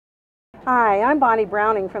Hi, I'm Bonnie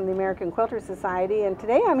Browning from the American Quilter Society, and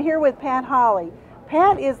today I'm here with Pat Hawley.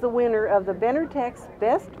 Pat is the winner of the Benartex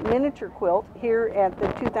Best Miniature Quilt here at the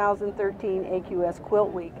 2013 AQS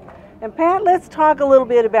Quilt Week. And Pat, let's talk a little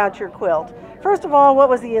bit about your quilt. First of all, what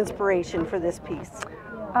was the inspiration for this piece?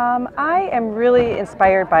 I am really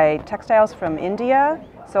inspired by textiles from India,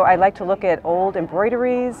 so I like to look at old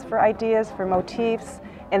embroideries for ideas, for motifs.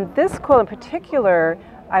 And this quilt in particular,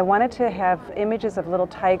 I wanted to have images of little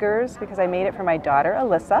tigers because I made it for my daughter,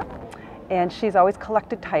 Alyssa, and she's always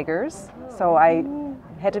collected tigers. So I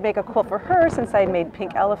had to make a quilt for her since I made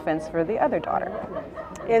pink elephants for the other daughter.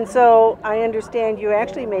 And so I understand you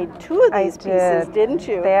actually made two of these pieces, didn't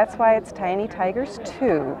you? That's why it's Tiny Tigers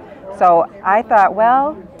 2. So I thought,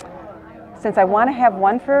 well, since I want to have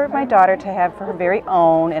one for my daughter to have for her very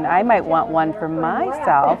own, and I might want one for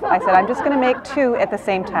myself, I said I'm just going to make two at the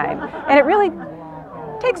same time. And it really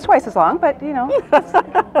takes twice as long, but you know,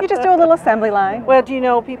 you just do a little assembly line. Well, do you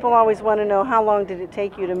know, people always want to know how long did it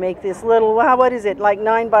take you to make this little, what is it, like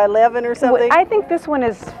 9 by 11 or something? Well, I think this one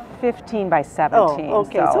is 15 by 17. Oh,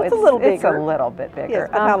 okay, so it's a little bigger. It's a little bit bigger. Yes,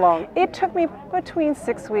 but how long? It took me between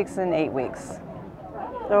 6 weeks and 8 weeks.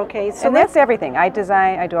 Okay, so and that's everything. I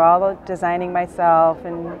do all the designing myself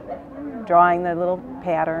and drawing the little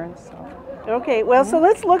patterns. So. Okay, well, so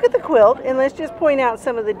let's look at the quilt and let's just point out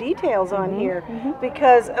some of the details on here,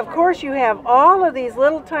 because of course you have all of these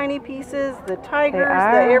little tiny pieces, the tigers,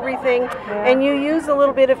 the everything, and you use a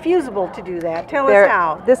little bit of fusible to do that. Tell us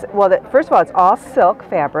how. First of all, it's all silk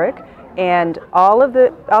fabric, and all of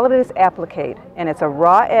it is appliqué, and it's a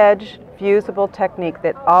raw edge fusible technique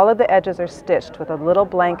that all of the edges are stitched with a little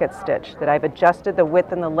blanket stitch that I've adjusted the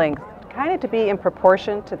width and the length kind of to be in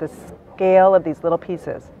proportion to the scale of these little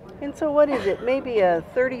pieces. And so what is it, maybe a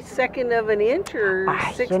 32nd of an inch or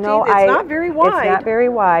 16th? You know, it's not very wide. It's not very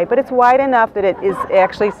wide, but it's wide enough that it is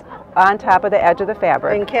actually on top of the edge of the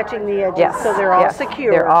fabric. And catching the edges, yes, so they're all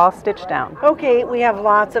secure. They're all stitched down. Okay, we have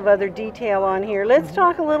lots of other detail on here. Let's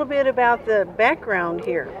talk a little bit about the background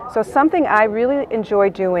here. So something I really enjoy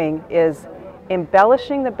doing is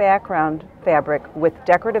embellishing the background fabric with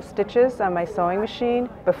decorative stitches on my sewing machine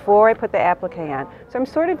before I put the applique on. So I'm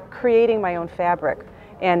sort of creating my own fabric.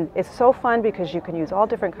 And it's so fun because you can use all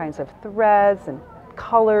different kinds of threads and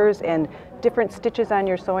colors and different stitches on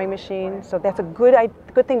your sewing machine. So that's a good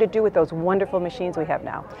thing to do with those wonderful machines we have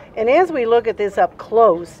now. And as we look at this up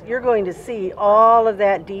close, you're going to see all of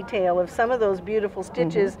that detail of some of those beautiful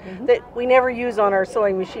stitches that we never use on our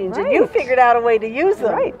sewing machines. Right. And you figured out a way to use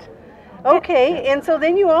them. Right. Okay, and so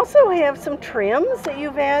then you also have some trims that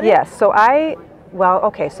you've added? Yes, so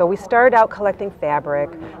so we started out collecting fabric,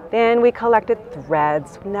 then we collected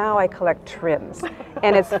threads, now I collect trims.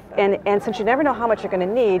 And it's and since you never know how much you're going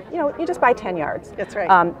to need, you just buy 10 yards. That's right.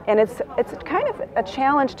 And it's kind of a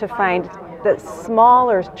challenge to find the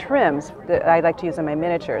smaller trims that I like to use in my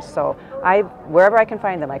miniatures. So wherever I can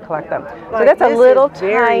find them, I collect them. So that's a little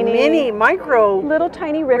tiny little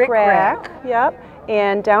tiny rick-rack. Yep.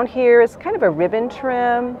 And down here is kind of a ribbon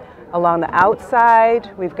trim. Along the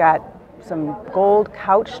outside, we've got some gold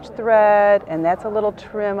couched thread, and that's a little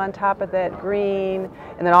trim on top of that green,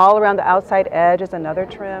 and then all around the outside edge is another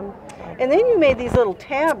trim. And then you made these little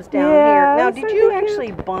tabs down here. Now, did you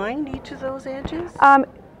actually bind each of those edges?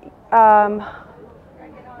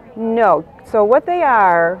 No. So what they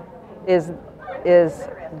are is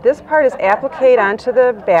this part is appliqued onto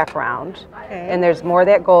the background, and there's more of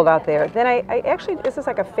that gold out there. Then I actually, this is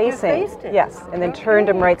like a facing. You faced it. Yes, and then turned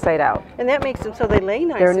them right side out. And that makes them so they lay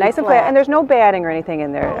nice. They're nice and flat, and there's no batting or anything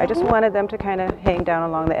in there. I just wanted them to kind of hang down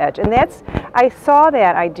along the edge. And I saw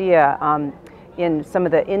that idea in some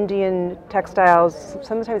of the Indian textiles.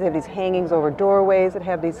 Sometimes they have these hangings over doorways that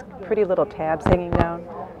have these pretty little tabs hanging down.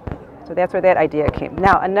 So that's where that idea came.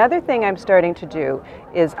 Now, another thing I'm starting to do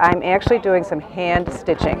is I'm actually doing some hand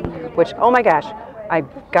stitching, which, oh my gosh, I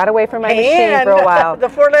got away from my machine for a while. The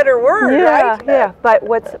 4-letter word, right? Yeah, but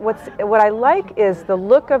what I like is the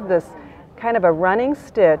look of this kind of a running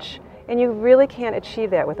stitch, and you really can't achieve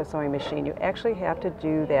that with a sewing machine. You actually have to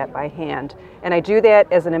do that by hand. And I do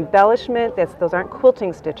that as an embellishment. Those aren't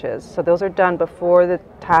quilting stitches, so those are done before the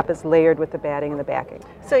top is layered with the batting and the backing.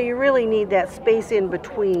 So you really need that space in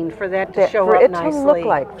between for that to show up nicely. For it to look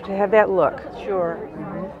like, to have that look. Sure.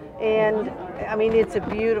 And I mean, it's a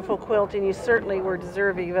beautiful quilt, and you certainly were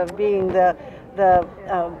deserving of being the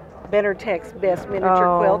Benartex Best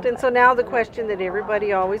Miniature Quilt. And so now the question that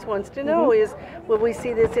everybody always wants to know is, will we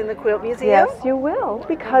see this in the Quilt Museum? Yes, you will,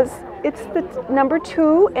 because it's the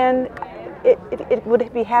 #2, and it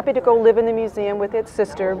would be happy to go live in the museum with its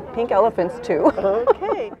sister, pink elephants, too.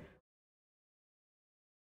 Okay.